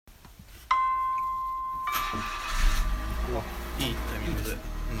いいタイミングで、出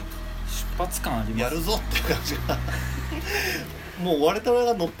発感あります。やるぞっていう感じがもう我々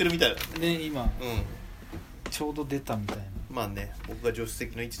が乗ってるみたいだね今、ちょうど出たみたいな。まあね、僕が助手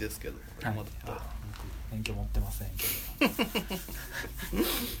席の位置ですけど、はい、まだ僕免許持ってませんけど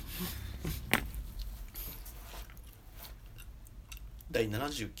第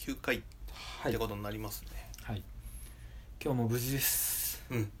79回ってことになりますね。はい、今日も無事です、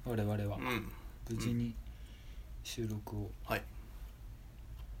我々は、無事に収録を、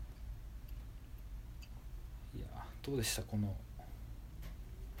いやどうでしたこの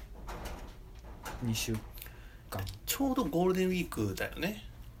2週間。ちょうどゴールデンウィークだよね。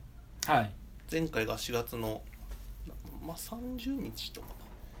はい、前回が4月の30日とか。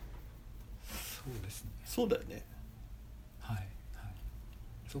そうですね。そうだよね。はいはい、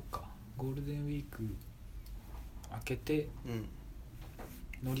そっか、ゴールデンウィーク明けて、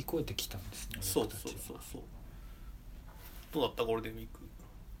乗り越えてきたんですね。そうどうだったゴールデンウィーク。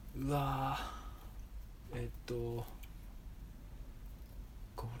うわゴー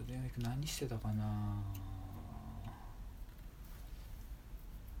ルデンウィーク何してたかな。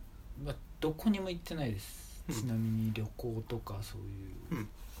どこにも行ってないです、ちなみに旅行とかそういう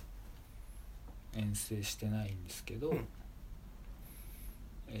遠征してないんですけど、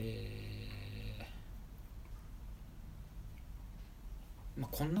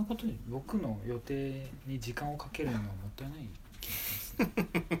こんなことに僕の予定に時間をかけるのはもったいない気がします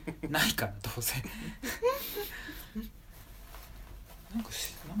ねないかな、どうせなんも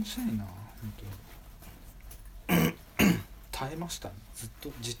しないな、本当に耐えましたね。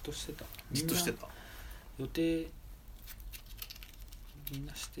じっとしてた。予定みん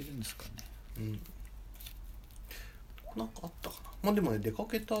なしてるんですかね。なんかあったかな。でもね、出か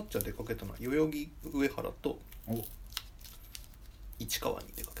けたっちゃ出かけたな。代々木上原と市川に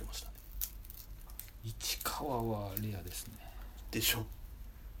出かけましたね。市川はレアですね。でしょ。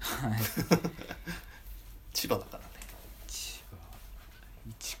はい千葉だからね。市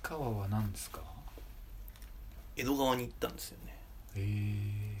川は何ですか。江戸川に行ったんですよね。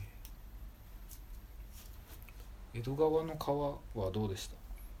江戸川の川はどうでした。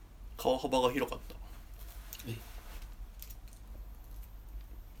川幅が広かっ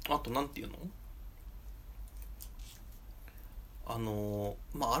た。あとなんていうの、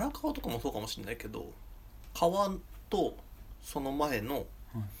荒川とかもそうかもしれないけど、川とその前の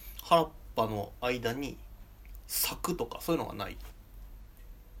原っぱの間に柵とかそういうのがない。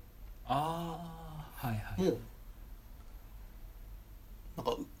はいはい。もうなん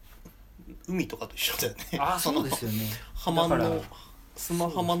か海とかと一緒だよね。そうですよね。浜の砂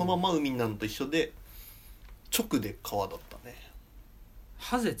浜のまま海になるのと一緒で、直で川だったね。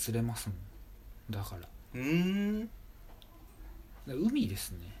ハゼ釣れますもん。だから海で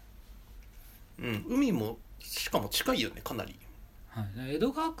すね。海もしかも近いよね、かなり。はい、江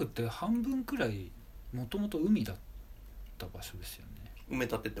戸川区って半分くらいもともと海だった場所ですよね。埋め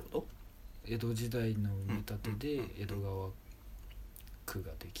立てってこと。江戸時代の埋め立てで江戸川区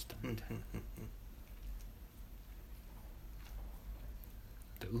ができたみたいな。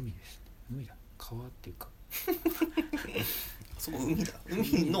で海ですね。海だ、川っていうかそこ海だ。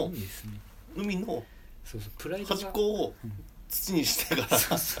海の海ですね。海のプライドが端っこを土にしてから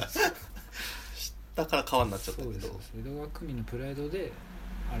だから川になっちゃったけど、そう江戸川区民のプライドで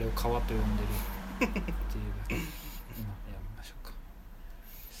あれを川と呼んでるっていうだけ。今やめましょうか。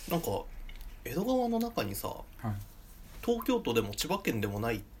なんか江戸川の中にさ、東京都でも千葉県でも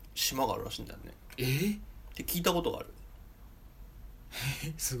ない島があるらしいんだよね。って聞いたことがある。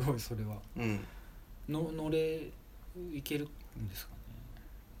すごい、それは。乗れ行けるんですか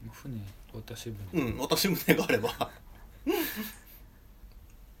ね。船、渡し船。渡し船があれば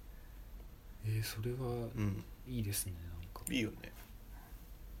それはいいですね。なんかいいよね。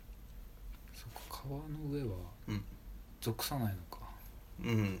そっか、川の上は属さないのか。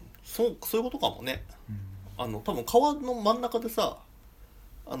そういうことかもね。多分川の真ん中でさ、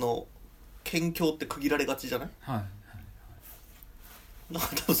県境って区切られがちじゃない。だか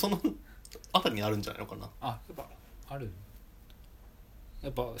ら多分そのあたりにあるんじゃないのかな。やっぱある。や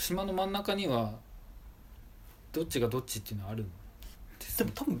っぱ島の真ん中にはどっちがどっちっていうのはあるんですね。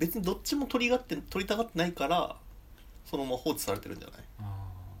でも多分別にどっちも取りたがってないからそのまま放置されてるんじゃない。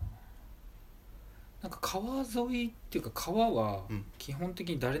なんか川沿いっていうか川は基本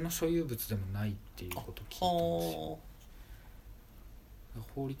的に誰の所有物でもないっていうことを聞いたんですよ。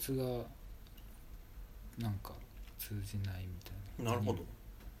法律がなんか通じないみたいな。なるほど。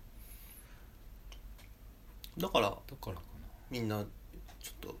だからかな。みんなち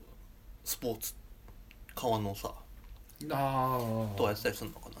ょっとスポーツ川のさとやってたりす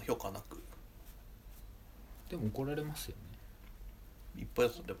るのかな、許可なく。でも怒られますよね。いっぱい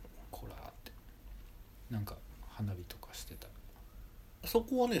やった。でもこらーってなんか花火とかしてたら。そ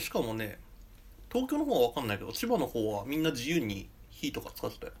こはね、しかもね、東京の方は分かんないけど千葉の方はみんな自由に火とか使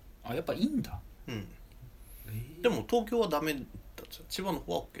ってたよ。あ、やっぱいいんだ。うん、でも東京はダメだった。千葉の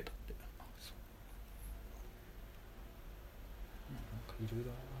方は OK だって。あ、そう。なんかいろい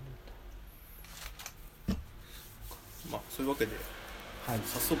ろあるんだ。まあそういうわけで、はい、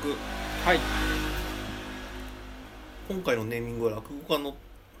早速、はい、今回のネーミングは落語家の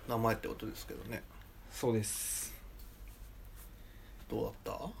名前ってことですけどね。そうです。どう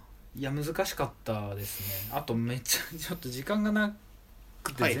だった？いや難しかったですね。あとめっちゃちょっと時間がな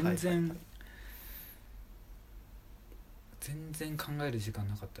くて全然考える時間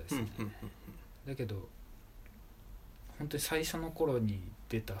なかったですね、だけど本当に最初の頃に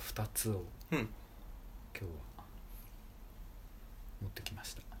出た2つを、今日は持ってきま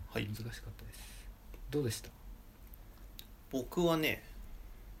した。はい、難しかったです。どうでした？僕はね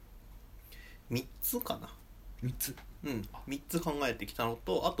3つかな。3つ、3つ考えてきたの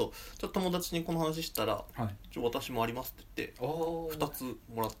と、あとちょっと友達にこの話したら、私もありますって言って2つ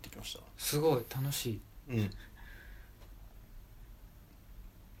もらってきました。すごい楽しい。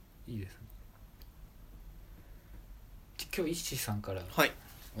いいですね。今日石さんから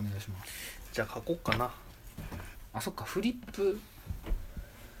お願いします。じゃあ書こうかな。あ、そっか、フリップ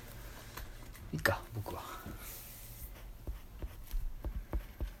いいか。僕は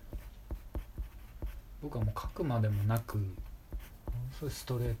もう書くまでもなく、そういうス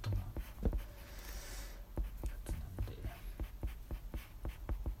トレートなやつなんで。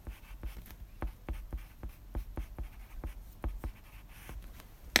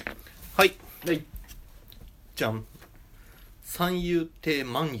はい、はい、じゃん。三遊亭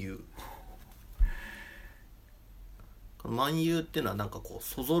万遊。万遊っていうのはなんかこう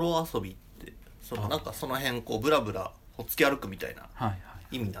そぞろ遊びって、なんかその辺こうブラブラほっつき歩くみたいな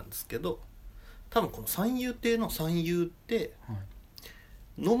意味なんですけど、多分この三遊亭の三遊って、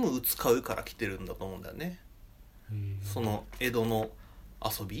飲む打つ買うから来てるんだと思うんだよね。その江戸の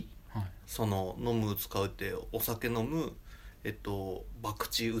遊び、その飲む打つ買うってお酒飲む、博打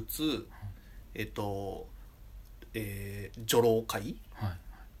打つ、女郎会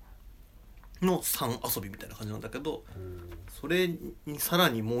の三遊びみたいな感じなんだけど、それにさら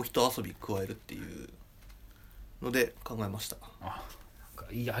にもう一遊び加えるっていうので考えました。あ、なん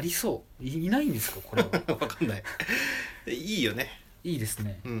かありそう。いないんですかこれは。分かんない。いいよね。いいです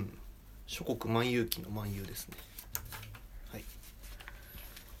ね。諸国万有記の万有ですね。はい、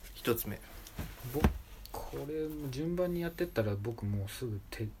一つ目。これ順番にやってったら僕もうすぐ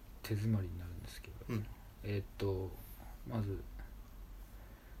手詰まりになるんですけど、まず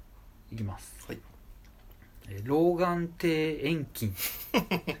いきます。はい。老眼底遠近。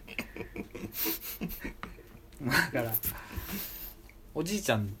だからおじい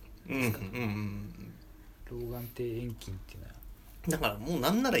ちゃんですかね。老眼底遠近っていうのはだからもうな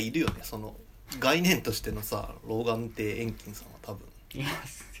んならいるよね、その概念としてのさ。老眼底遠近さんは多分いま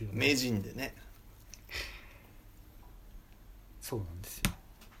すよね。名人でね。そうなんですよ。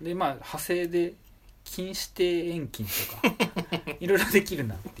で派生で近視底遠近とかいろいろできる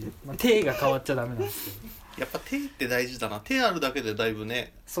なっていう、手が変わっちゃダメなんですけど、やっぱ手って大事だな。手あるだけでだいぶ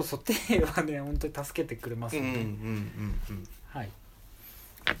ね。そう手はね本当に助けてくれますよね。はい。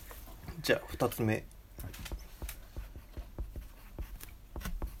じゃあ2つ目、はい、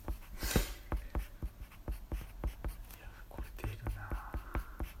これ出るな。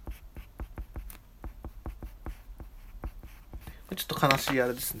ちょっと悲しいあ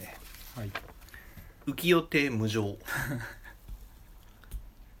れですね。はい。浮世亭無常。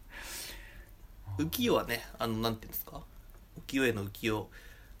浮世はね、なんていうんですか、浮世絵の浮世、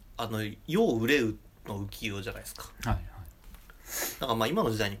世を憂うの浮世じゃないですか。だから今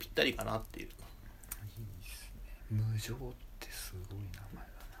の時代にぴったりかなっていう。いいですね。無常ってすごい名前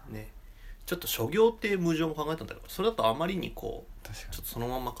だな。ね。ちょっと諸行亭無常も考えたんだけど、それだとあまりにこう確かにちょっとその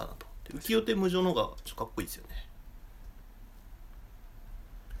まんまかなと思って、浮世亭無常の方がちょっとかっこいいですよね。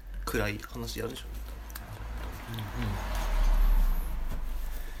暗い話やるでしょ。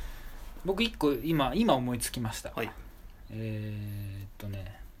僕一個今思いつきました。はい。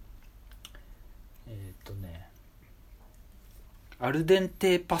アルデン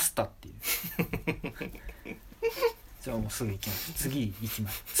テパスタっていう。じゃあもうすぐ行きます。次行きま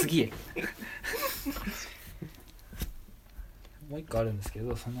す。次へ。もう一個あるんですけ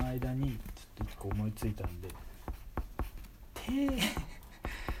ど、その間にちょっと一個思いついたんで、ち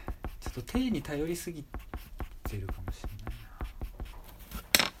ょっと手に頼りすぎてるかもしれないな。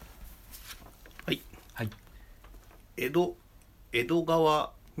はいはい。江戸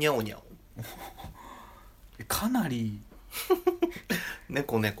川にゃおにゃお。かなり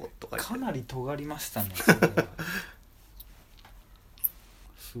猫猫とか言ってかなり尖りましたねそれは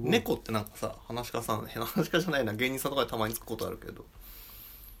すごい。猫ってなんかさ、話し家さん、話し家じゃないな、芸人さんとかでたまにつくことあるけど、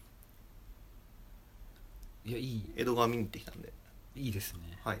いや、いい江戸川見に行ってきたんで。いいです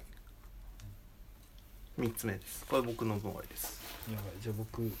ね。はい、3つ目です。これ僕の分終わりです。やばい、じゃあ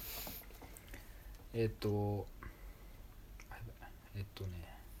僕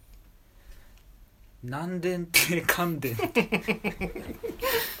南電って関電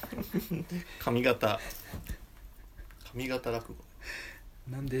上方落語。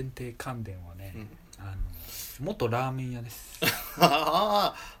南電って関電はね、元ラーメン屋です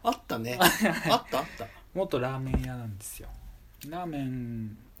あったねあった元ラーメン屋なんですよ。ラーメ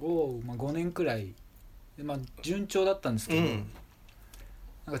ンを、5年くらいで、順調だったんですけど、なん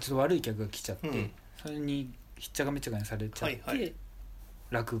かちょっと悪い客が来ちゃって、それにひっちゃかめっちゃかにされちゃって、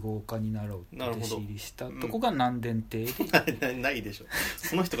落語家になろうって弟子入りしたとこが南電亭でないでしょ、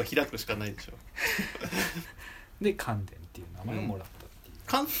その人が開くしかないでしょで関電っていう名前をもらったってい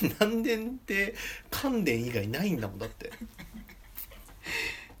う、南電って関電以外ないんだもんだって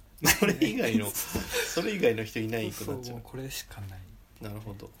それ以外の人いないくなっちゃう。これしかない。なる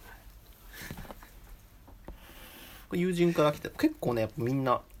ほど。友人から来て結構ね、やっぱみん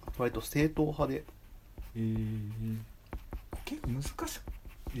な割と正統派で、結構難し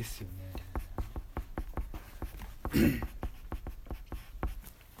いですよね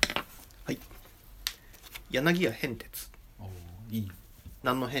はい、柳家変哲。いい。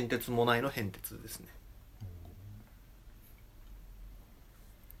何の変哲もないの変哲ですね。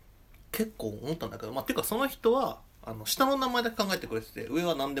結構思ったんだけど、てかその人は下の名前だけ考えてくれてて、上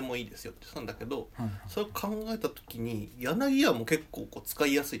は何でもいいですよって言ってたんだけど、それを考えた時に柳家も結構使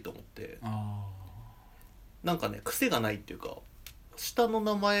いやすいと思って、なんかね癖がないっていうか、下の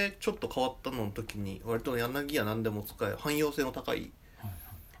名前ちょっと変わったの時に割と柳家何でも使え、汎用性の高い、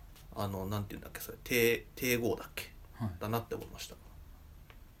なんていうんだっけ、それ定語だっけ、だなって思いました。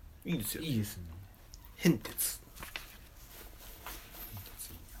いいですよね。いいですね。変哲。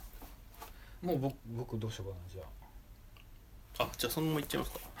もう僕どうしようかな。じゃあそのままいっちゃいま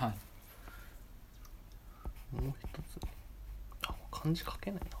すか。はい。もう一つ。漢字書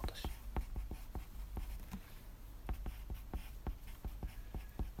けないな私。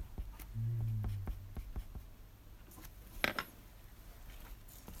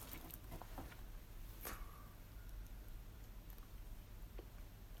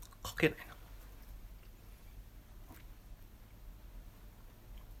書けないな。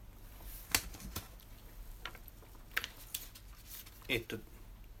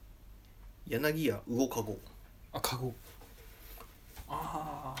柳家魚かご。かご。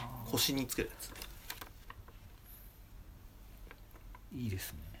腰につけるやつ。いいで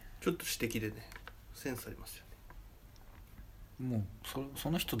すね。ちょっと詩的でね、センスありますよね。もうそ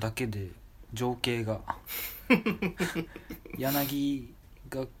の人だけで情景が柳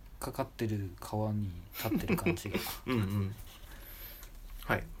がかかってる川に立ってる感じが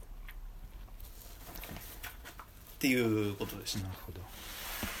はいっていうことでした。なるほど。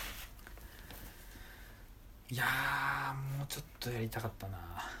いやもうちょっとやりたかったな。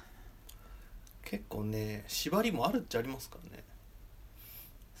結構ね縛りもあるっちゃありますからね。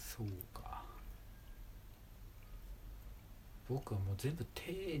そうか。僕はもう全部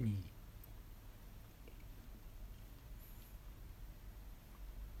手に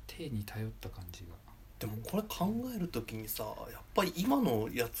頼った感じが。でもこれ考えるときにさ、やっぱり今の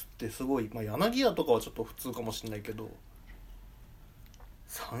やつってすごい、柳家とかはちょっと普通かもしれないけど、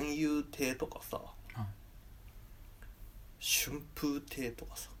三遊亭とかさ、春風亭と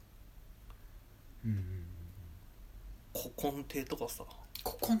かさ、古今亭とかさ。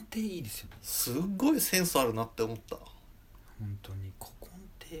古今亭いいですよね。すっごいセンスあるなって思った。本当に古今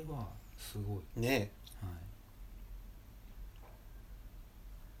亭はすごいねえ。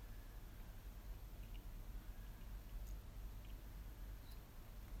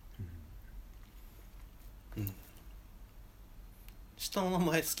下の名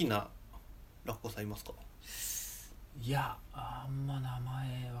前好きな落語さんいますか？いや、あんま名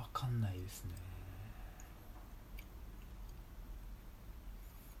前わかんないですね。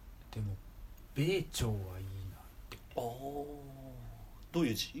でも米朝はいいなって。どう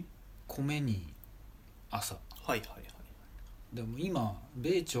いう字？米に朝。でも今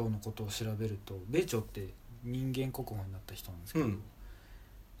米朝のことを調べると、米朝って人間国宝になった人なんですけど、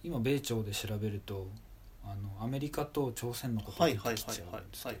今米朝で調べるとアメリカと朝鮮のことが出てきちゃうん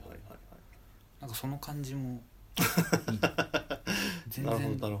ですけど、なんかその感じもいい全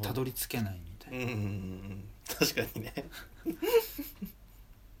然たどり着けないみたいな。確かにね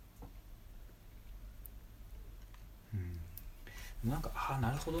なんか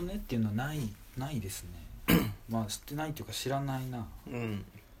なるほどねっていうのはないですねまあ知ってないっていうか知らないな、うん、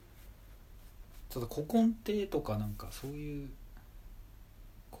ただ古今亭とかなんかそういう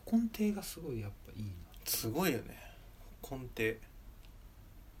古今亭がすごいやっぱいいな。すごいよね古今亭。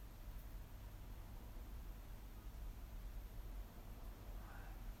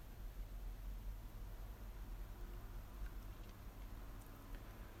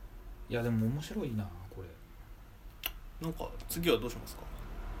いやでも面白いなこれ。なんか次はどうしますか？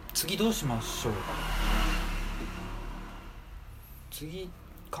次どうしましょう。次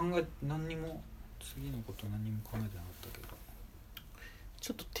何にも次のこと何にも考えてなかったけど、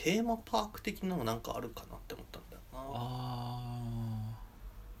ちょっとテーマパーク的なのなんかあるかなって思ったんだよな。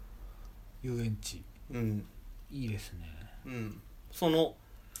遊園地、うん、いいですね。うん、その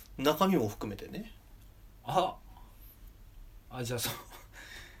中身も含めてね。じゃあ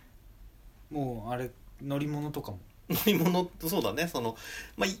もうあれ乗り物とかも乗り物ってそうだね。その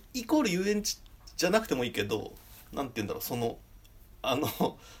まあイコール遊園地じゃなくてもいいけど、なんて言うんだろう、その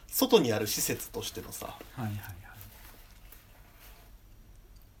外にある施設としてのさ。はいはいは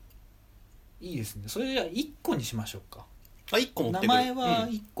い。いいですね。それじゃあ1個にしましょうか。1個持ってくる。名前は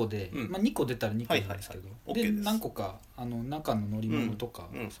1個で、まあ、2個出たら2個なんですけど、はいはいはい、で何個か中の乗り物とか、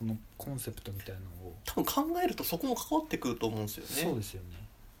うん、そのコンセプトみたいなのを多分考えるとそこも関わってくると思うんですよね。そうですよね。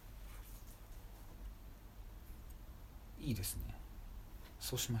いいですね。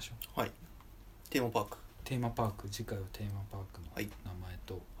そうしましょう。はい。テーマパーク。次回はテーマパークの名前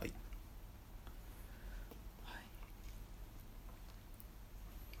と、はい、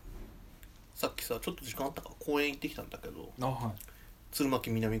さっきさちょっと時間あったから公園行ってきたんだけど、はい、鶴巻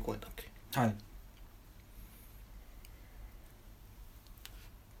南公園だっけ。はい。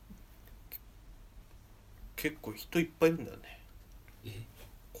結構人いっぱいいるんだよね。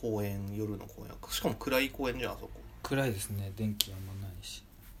公園、夜の公園、しかも暗い公園じゃん。あそこ暗いですね。電気あんまないし。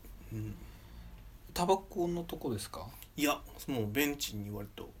うん。タバコのとこですか？いや、もうベンチに割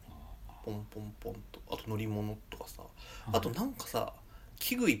とポンポンポンと、あと乗り物とかさ、あとなんかさ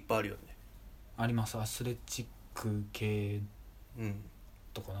器具いっぱいあるよね。あります。アスレチック系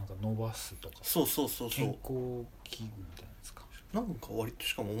とかなんか伸ばすとか、そう健康器具みたいなやつか。なんか割と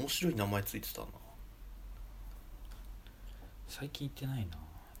しかも面白い名前ついてたな。最近行ってないな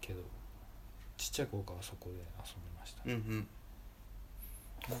けど、ちっちゃい頃からそこで遊んでました。うんうん。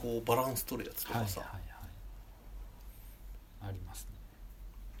こうバランス取るやつとかさ、はいはいはい、ありますね。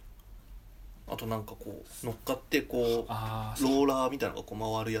あとなんかこう乗っかってこうローラーみたいなのがこう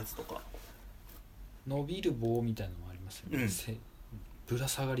回るやつとか、伸びる棒みたいなのもありますよね、ぶら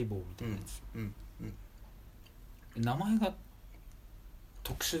下がり棒みたいなやつ、名前が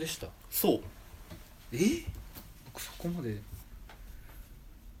特殊でした。そう。僕そこまで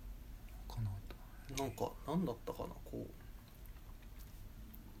なんか何だったかな、こう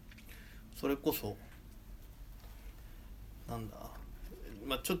それこそなんだ、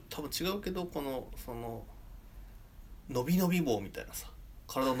まあちょっと多分違うけど、その伸び伸び棒みたいなさ、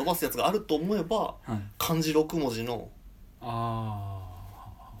体を伸ばすやつがあると思えば、漢字6文字の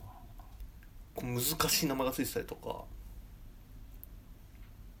難しい名前がついてたりとか、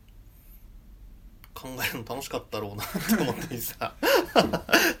考えるの楽しかったろうなって思ったりさ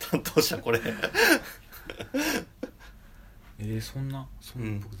担当者これそんな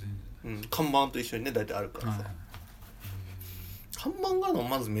僕全然、看板と一緒にね大体あるからさ、看板があるの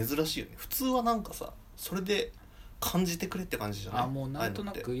まず珍しいよね。普通はなんかさそれで感じてくれって感じじゃない？もうなんと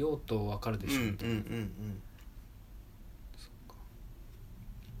なく用途分かるでしょみたいな。そっか。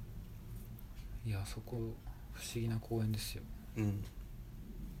いや、そこ不思議な公園ですよ。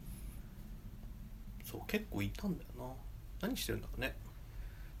そう結構いたんだよな。何してるんだろうね。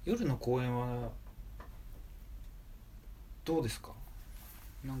夜の公園はどうですか？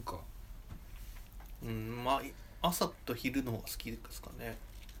なんかまあ朝と昼の方が好きですかね、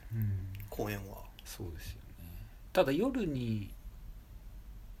公園は。そうですよね。ただ夜に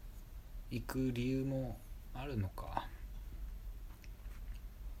行く理由もあるのか。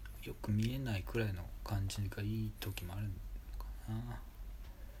よく見えないくらいの感じがいい時もあるのかな。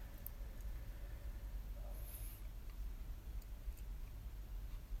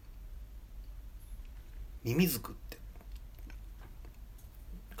ミミズクって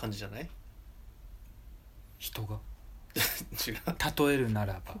感じじゃない？人が違う。例えるな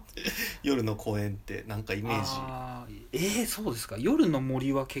らば夜の公園ってなんかイメージ。そうですか。夜の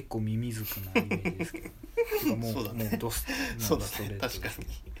森は結構ミミズクなイメージですけどもうそうだね、もうドスそうだね、ストレートですけど。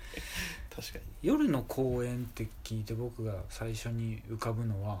確かに夜の公園って聞いて僕が最初に浮かぶ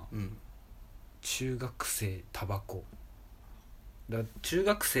のは、中学生タバコだ。中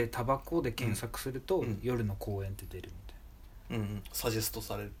学生タバコで検索すると、夜の公園って出るみたいうんうん、サジェスト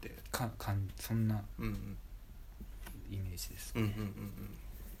されてそんなイメージですね、うんうんうん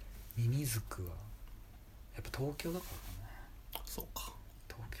うん、ミミズクはやっぱ東京だからかな。そうか、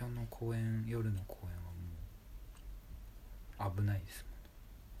東京の公園、夜の公園はもう危ないですもん。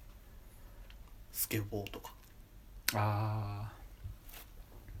スケボーとか、あ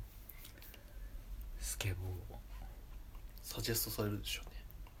ースケボーサジェストされるでしょうね。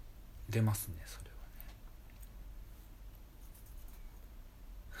出ますね、それは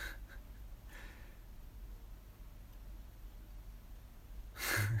ね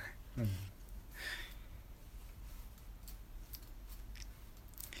うん、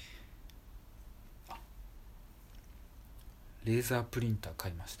レーザープリンター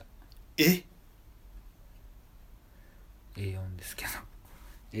買いました。え A4 ですけど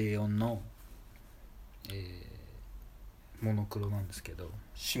A4 の、モノクロなんですけど、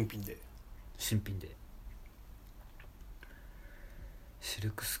新品でシ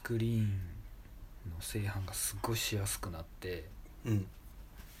ルクスクリーンの製版がすごいしやすくなって、うん、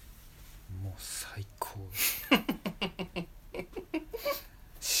もう最高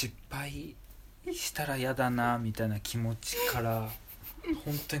失敗したら嫌だなみたいな気持ちから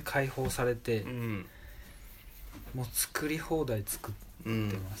本当に解放されて、うん、もう作り放題作って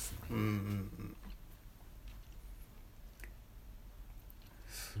ますね、うんうんうん、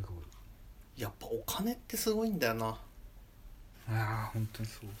すごい。やっぱお金ってすごいんだよな。ああ本当に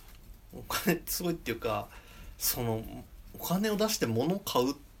そう。お金ってすごいっていうか、そのお金を出して物を買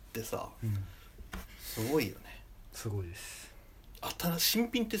うってさ、うん、すごいよね。すごいです。新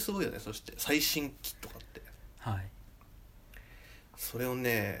品ってすごいよね。そして最新機とかって、はい、それを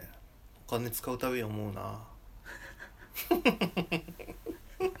ねお金使うたびに思うな。い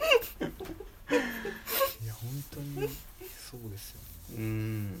や本当にそうですよね。う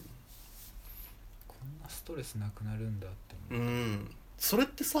ん、こんなストレスなくなるんだって思う。うん、それっ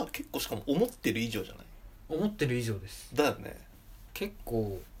てさ結構しかも思ってる以上じゃない？思ってる以上です。だよね。結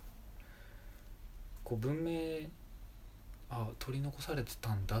構こう文明取り残されて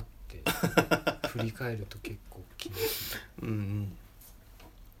たんだって振り返ると結構大きいですね。うんうん。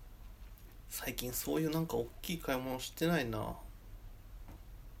最近そういうなんか大きい買い物してないな。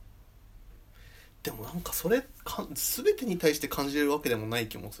でもなんかそれ全てに対して感じれるわけでもない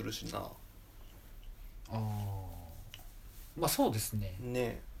気もするしな。まあそうですね。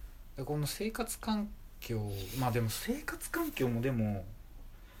ね。この生活環境、まあでも生活環境もでも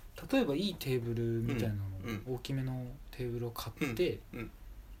例えばいいテーブルみたいなの、大きめのテーブルを買って、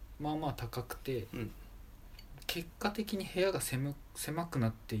まあまあ高くて、結果的に部屋が狭くな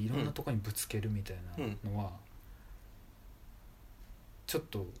っていろんなところにぶつけるみたいなのは、ちょっ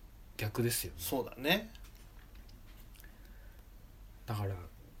と逆ですよね。そうだね。だから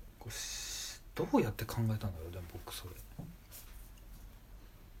どうやって考えたんだろう。でも僕それ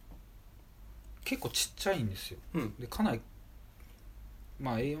結構ちっちゃいんですよ、でかなり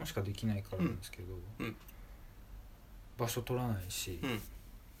まあ A4 しかできないからなんですけど、場所取らないし、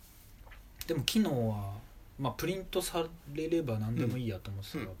でも機能はまあプリントされれば何でもいいやと思っ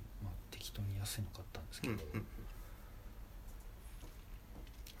てたら、まあ、適当に安いの買ったんですけど、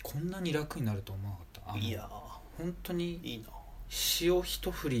こんなに楽になると思わなかった。いや本当にいいな。塩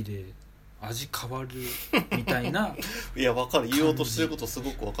一振りで味変わるみたいないや分かる、言おうとしてることす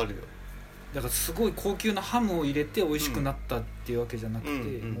ごく分かるよ。だからすごい高級なハムを入れて美味しくなったっていうわけじゃなくて、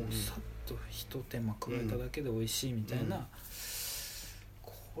もうさっと一手間加えただけで美味しいみたいな、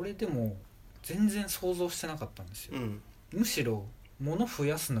これでも全然想像してなかったんですよ、むしろ物増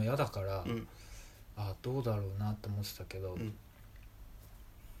やすの嫌だから、どうだろうなと思ってたけど、でも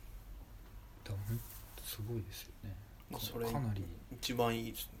すごいですよね。それかなり一番い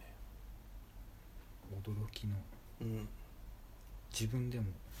いですね。驚きの、自分でも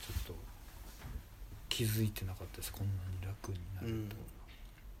ちょっと気づいてなかったです。こんなに楽になると、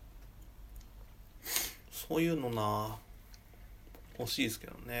そういうのな欲しいですけ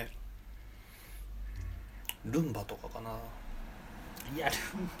どね、ルンバとかかな。いやルン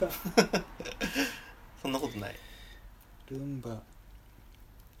バそんなことない。ルンバ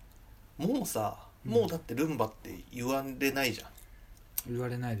もうさ、もうだってルンバって言われないじゃん。言わ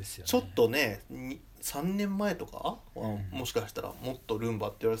れないですよね。ちょっとね3年前とかは、もしかしたらもっとルンバっ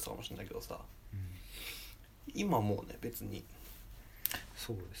て言われてたかもしれないけどさ、今もうね別に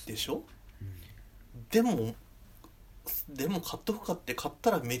そうです、でしょ、でも買っとくかって買っ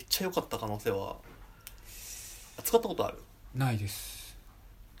たらめっちゃ良かった可能性は。使ったことある？ないです。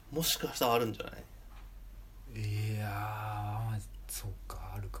もしかしたらあるんじゃない？いやそう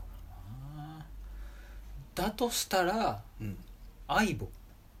か、あるかもな。だとしたらaibo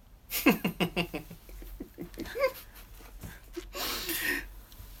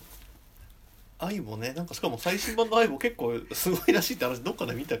aiboね、なんかしかも最新版のaibo結構すごいらしいって話どっか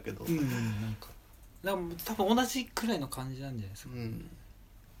で見たけど、なんか多分同じくらいの感じなんじゃないですか、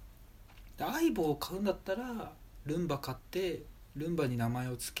でaiboを買うんだったらルンバ買ってルンバに名前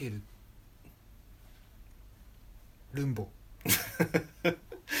をつける、ルンボ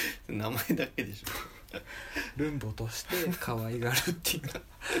名前だけでしょルンボとして可愛がるっていう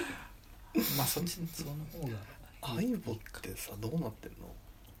まあその方がaiboってさどうなってんの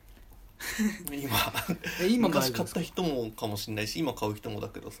今昔買った人もかもしれないし今買う人もだ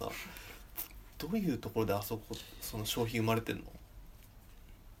けどさ、どういうところでその商品生まれてんの？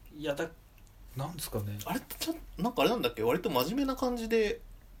いやなんですかね、あれってなんかあれなんだっけ、割と真面目な感じで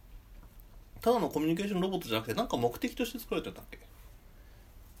ただのコミュニケーションロボットじゃなくてなんか目的として作られてたんだっけ？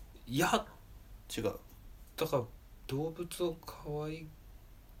いや違う、だから動物を可愛い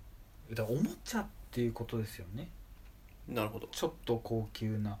だからおもちゃっていうことですよね。なるほど、ちょっと高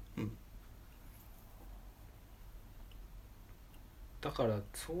級な、だから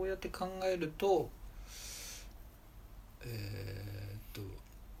そうやって考えると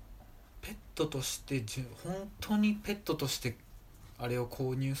ペットとして本当にペットとしてあれを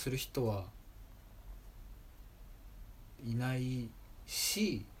購入する人はいない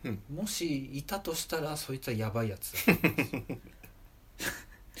し、もしいたとしたらそいつはやばいやつだと思い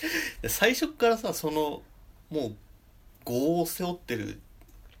ます最初からさそのもう業を背負ってる、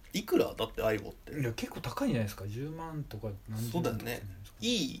いくらだってaiboっていや結構高いんじゃないですか、10万とか何十万とかじゃないですか。そうだよね、い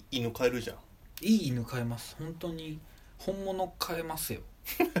い犬飼えるじゃん。いい犬飼えます、本当に本物飼えますよ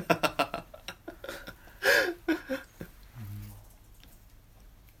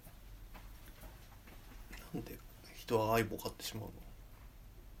なんで人はaibo買ってしまうの？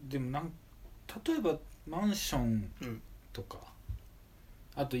でも例えばマンションとか、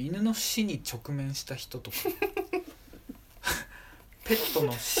あと犬の死に直面した人とかペット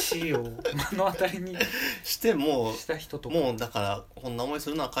の死を目の当たりにしてもした人とか、もうだからこんな思いす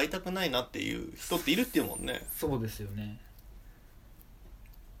るのは飼いたくないなっていう人っているっていうもんね。そうですよね。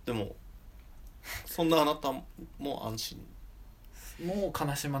でもそんなあなたも安心、もう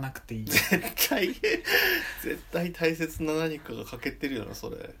悲しまなくていい絶対大切な何かが欠けてるよな、そ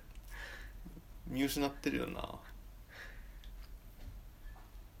れ見失ってるよな。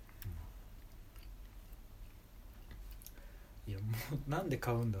いやもうなんで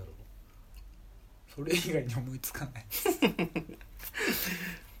買うんだろう、それ以外に思いつかないなん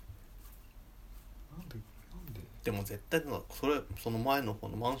ででも絶対その前の方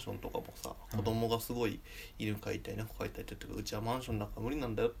のマンションとかもさ、子供がすごい犬飼いたい猫飼いたいって言ってるけど、うちはマンションなんか無理な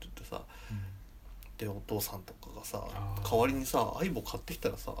んだよって言ってさ、でお父さんとかがさ代わりにさaibo買ってきた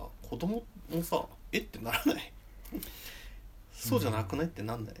らさ、子供もさってならないそうじゃなくないって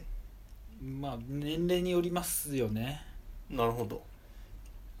なんない？まあ年齢によりますよね。なるほど。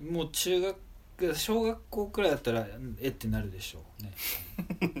もう小学校くらいだったらってなるでしょうね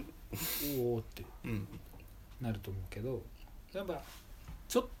おおって、なると思うけど、やっぱ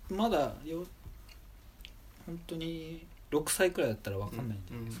ちょっとまだ本当に6歳くらいだったら分かんないん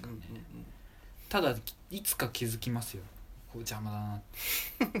じゃないですかね、ただいつか気づきますよ、こう邪魔だなっ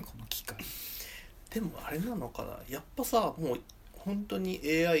てこの機械でもあれなのかな、やっぱさもう本当に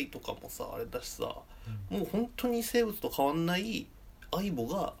AI とかもさあれだしさ、もう本当に生物と変わんないaibo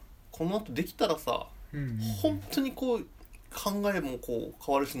がこの後できたらさ、本当にこう考えもこう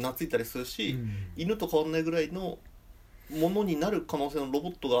変わるし懐いたりするし、犬と変わんないぐらいのものになる可能性のロボ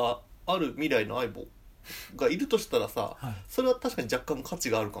ットがある未来のaiboがいるとしたらさ、それは確かに若干価値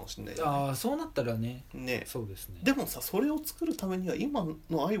があるかもしれないよね。ああそうなったらね、そうですね。でもさそれを作るためには今の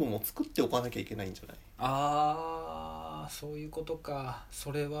aiboも作っておかなきゃいけないんじゃない？ああそういうことか、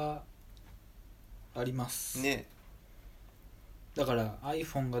それはありますね。だから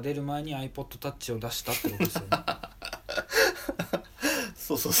iPhone が出る前に iPod Touch を出したってことですよね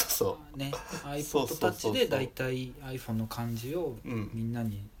そうね、iPod Touch でだいたい iPhone の感じをみんな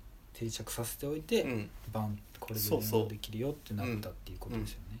に定着させておいて、バンこれで連動できるよってなったっていうことで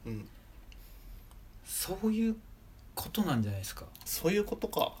すよね。そういうことなんじゃないですか。そういうこと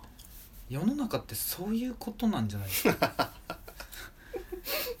か。世の中ってそういうことなんじゃないですか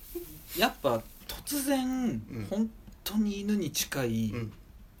やっぱ突然、本当に犬に近い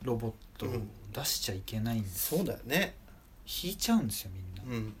ロボットを出しちゃいけないんです、そうだよね。引いちゃうんですよみん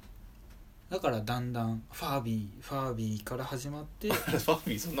な、だからだんだんファービーから始まってファー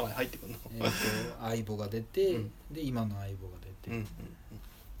ビーその中に入ってくるのaiboが出て、で今のaiboが出て、っ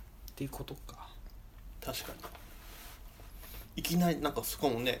ていうことか。確かにいきなりなんかそこ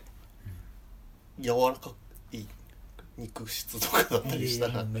もね、柔らかい肉質とかだったりした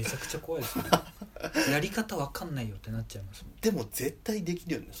らめちゃくちゃ怖いですねやり方わかんないよってなっちゃいますもん。でも絶対でき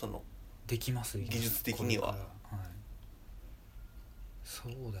るよね、そのできます技術的には、はい、そ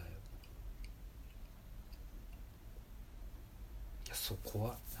うだよ。いやそこ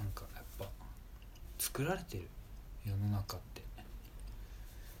はなんかやっぱ作られてる世の中って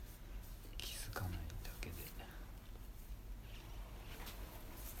気づかないだけで。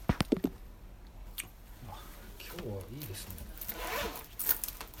あ、今日はいいですね。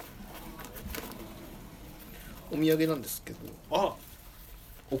お土産なんですけど、あ、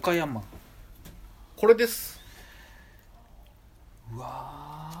岡山、これです。う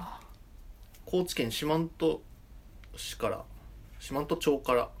わー、高知県四万十町か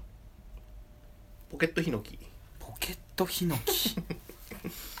らポケットヒノキ。ポケットヒノキ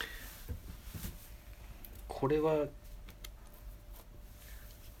これは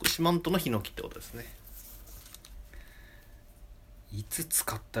四万十のヒノキってことですね。いつ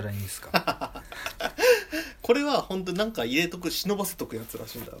使ったらいいんですかこれは本当になんか入れとく、忍ばせとくやつら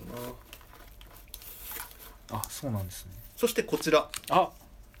しいんだよな。あ、そうなんですね。そしてこちら、あ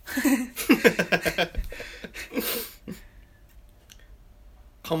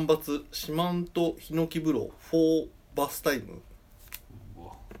干ばつ四万十ヒノキ風呂4バスタイム。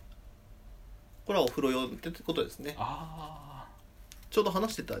これはお風呂用ってことですね。あ、ちょうど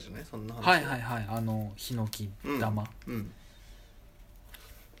話してたじゃない、そんな話。はいはいはい、ヒノキ玉、うん、うん、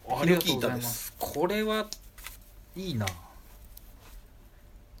ありがとうございます。これはいいな。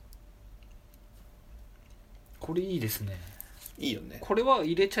これいいですね。いいよね。これは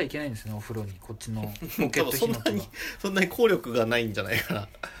入れちゃいけないんですね、お風呂に。こっちのポケットヒノキはそんなに効力がないんじゃないかな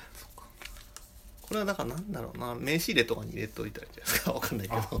これはだからなんだろうな、名刺入れとかに入れといたらいいんじゃないですか。わかんない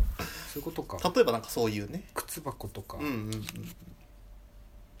けど、そういうことか。例えばなんかそういうね、靴箱とか。うんうんうん。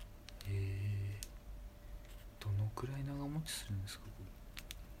どのくらい長持ちするんですかこ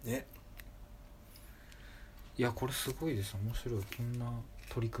れね。いやこれすごいです。面白い。こんな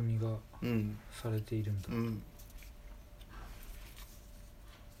取り組みがされているんだ、うん、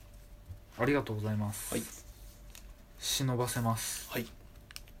ありがとうございます。はい、忍ばせます。はい。い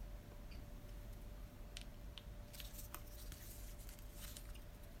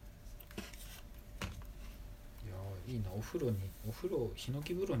やいいな。お風呂ヒノ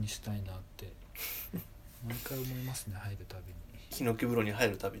キ風呂にしたいなって毎回思いますね、入るたびに。ヒノキ風呂に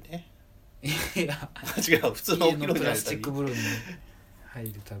入るたびね。いや違う、普通のお風呂に入るたび、家のプラスチック風呂に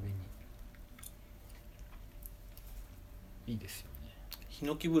入るたびにいいですよね。ヒ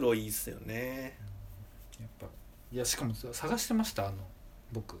ノキ風呂いいっすよね。やっぱいやしかも探してました。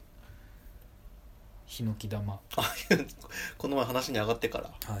僕ヒノキ玉この前話に上がってか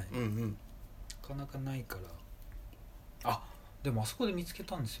ら、はい、うんうん、なかなかないから。あ、でもあそこで見つけ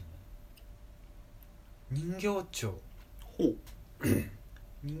たんですよね。人形町。ほう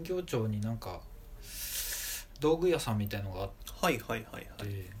人形町になんか道具屋さんみたいのがあって、はいはいはいはい、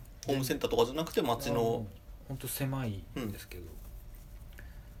ホームセンターとかじゃなくて町のほんと狭いんですけど、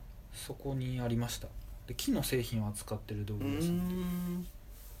そこにありました。で木の製品を扱ってる道具屋さんで、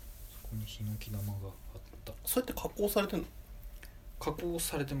そこにヒノキ玉があった。そうやって加工されてるの？加工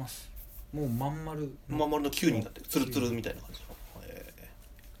されてます。もうまん丸の球になってる、ツルツルみたいな感じの。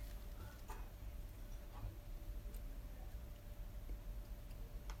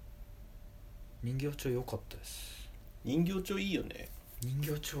人形町良かったです。人形町いいよね。人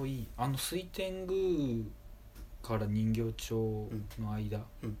形町いい。水天宮から人形町の間、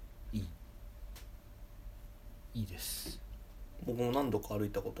いいです。僕も何度か歩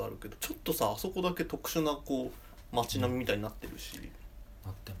いたことあるけど、ちょっとさ、あそこだけ特殊なこう街並みみたいになってるし、な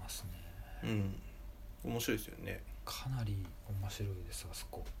ってますね。面白いですよね。かなり面白いです。あそ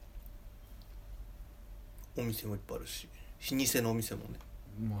こお店もいっぱいあるし、老舗のお店もね。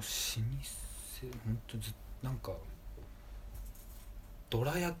もう老舗ほんとなんかど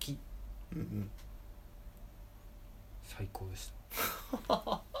ら焼き、最高でし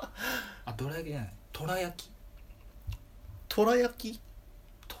たどら焼きじゃない、とら焼き。とら焼き？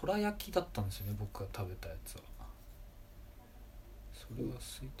とら焼きだったんですよね、僕が食べたやつは。それは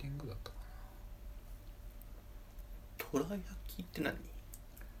水天宮だったかな。とら焼きって何？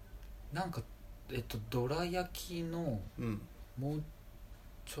なんかどら焼きの、もう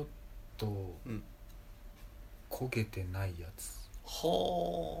ちょっと焦げてないやつ。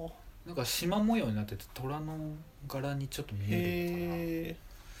はあ。なんか縞模様になってて虎の柄にちょっと見え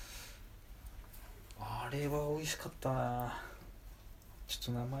るのかな。あれは美味しかったな。ちょっ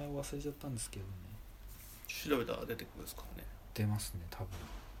と名前を忘れちゃったんですけどね。調べたら出てくるんですかね。出ますね多分。っ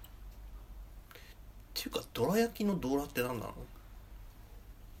ていうかどら焼きのどらって何なの？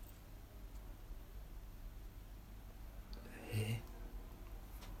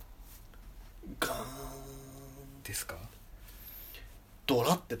ガーンですか？ド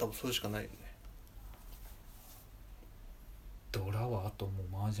ラって多分それしかないよね。ドラはあとも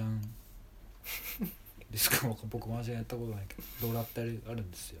う麻雀ですか。僕麻雀やったことないけどドラってある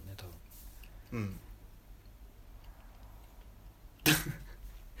んですよね多分。うん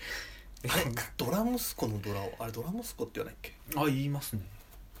ドラ息子のドラをあれドラ息子って言わないっけ。あ、言いますね。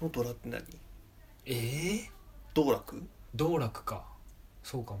のドラって何。道楽。道楽か。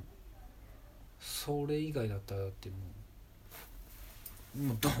そうかも。それ以外だったらだっても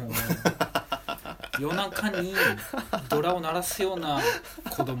う夜中にドラを鳴らすような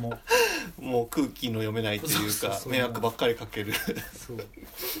子供もう空気の読めないというかそう迷惑ばっかりかけるそう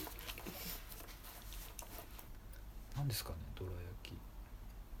なんですかね、ドラ焼き。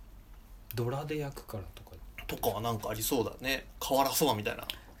ドラで焼くからとかはなんかありそうだね。瓦そばみたいな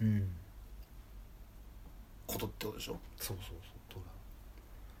うんことってことでしょ。そうドラ。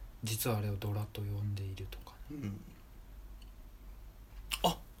実はあれをドラと呼んでいるとか、ね、うん。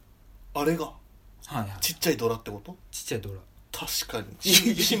あれが、はいはい、ちっちゃいドラってこと。ちっちゃいドラ。確かに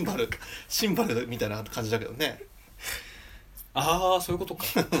シンバルみたいな感じだけどね。ああそういうことかい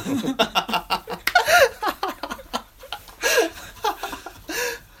や不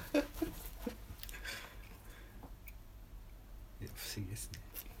思議ですね。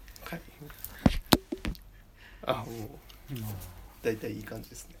はい。もうだいたいいい感じ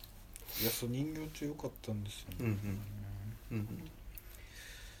ですね。いや、そう人形中良かったんですよね。うんうんうんうん。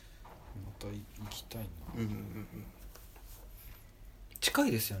また行きたいな。うんうんうん。近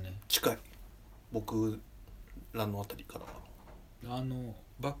いですよね。近い。僕らのあたりからは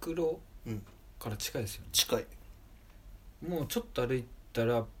曝露から近いですよね。近い。もうちょっと歩いた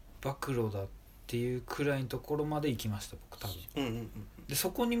ら曝露だっていうくらいのところまで行きました僕多分。うんうんうん。でそ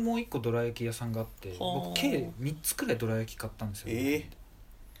こにもう一個どら焼き屋さんがあって僕計3つくらいどら焼き買ったんですよ、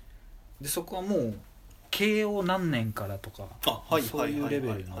でそこはもう慶応何年からとかそういうレ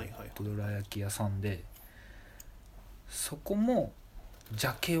ベルのどら焼き屋さんで、そこもジ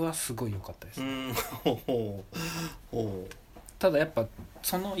ャケはすごい良かったです。ただやっぱ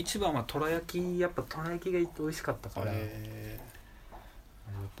その一番はどら焼きが美味しかったからあれだっ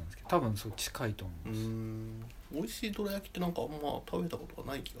たんですけど、多分そう近いと思うんです。美味しいどら焼きってなんかあんま食べたこと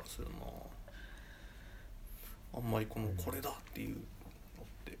がない気がするな。あんまりこれだっていうのっ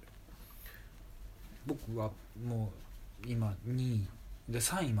て。僕はもう今2位で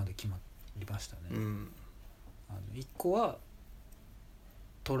3位まで決まりましたね。1個は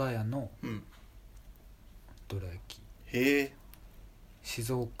虎屋のどら焼き、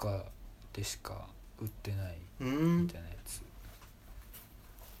静岡でしか売ってないみたいなやつ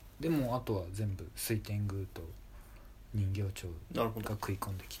でも、あとは全部水天宮と人形町が食い込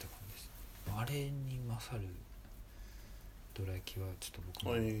んできた感じです。あれに勝るどら焼きはちょっと僕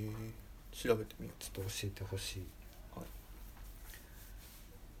も調べてみよう。ちょっと教えてほしい。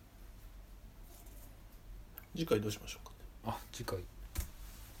次回どうしましょうか。次回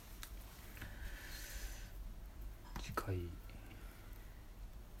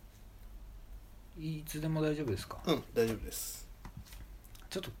いつでも大丈夫ですか。大丈夫です。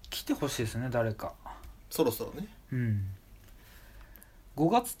ちょっと来てほしいですね、誰か。そろそろね。5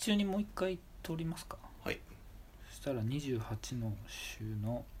月中にもう一回撮りますか。はい。そしたら28の週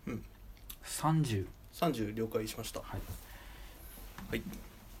の30了解しました。はい。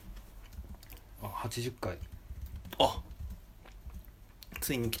80回。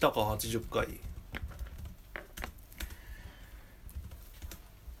ついに来たか、80回。い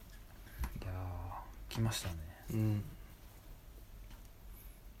や来ましたね。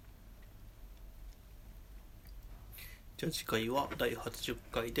じゃあ次回は第80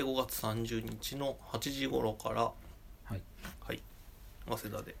回で5月30日の8時頃から、早稲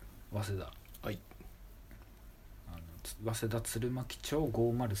田で。早稲田。はい。早稲田鶴巻町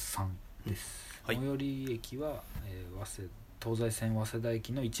503です。最寄り駅は、東西線早稲田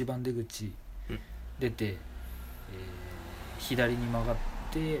駅の一番出口出て、左に曲がっ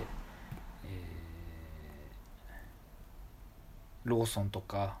て、ローソンと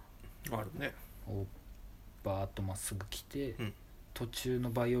かあるねをバーッとまっすぐ来て、途中の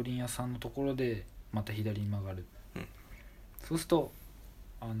バイオリン屋さんのところでまた左に曲がる、そうすると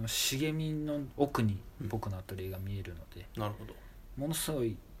茂みの奥に僕のアトリエが見えるので、なるほど、ものすご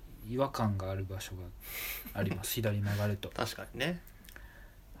い違和感がある場所があります左に曲がると。確かにね。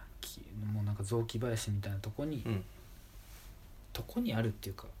もうなんか雑木林みたいなとこに、とこにあるって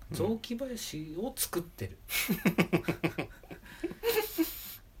いうか、雑木林を作ってる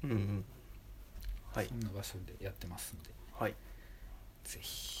はい、そんな場所でやってますので、ぜ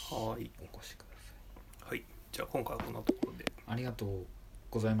ひお越しください。はい、じゃあ今回はこんなところでありがとう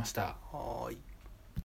ございました。はい。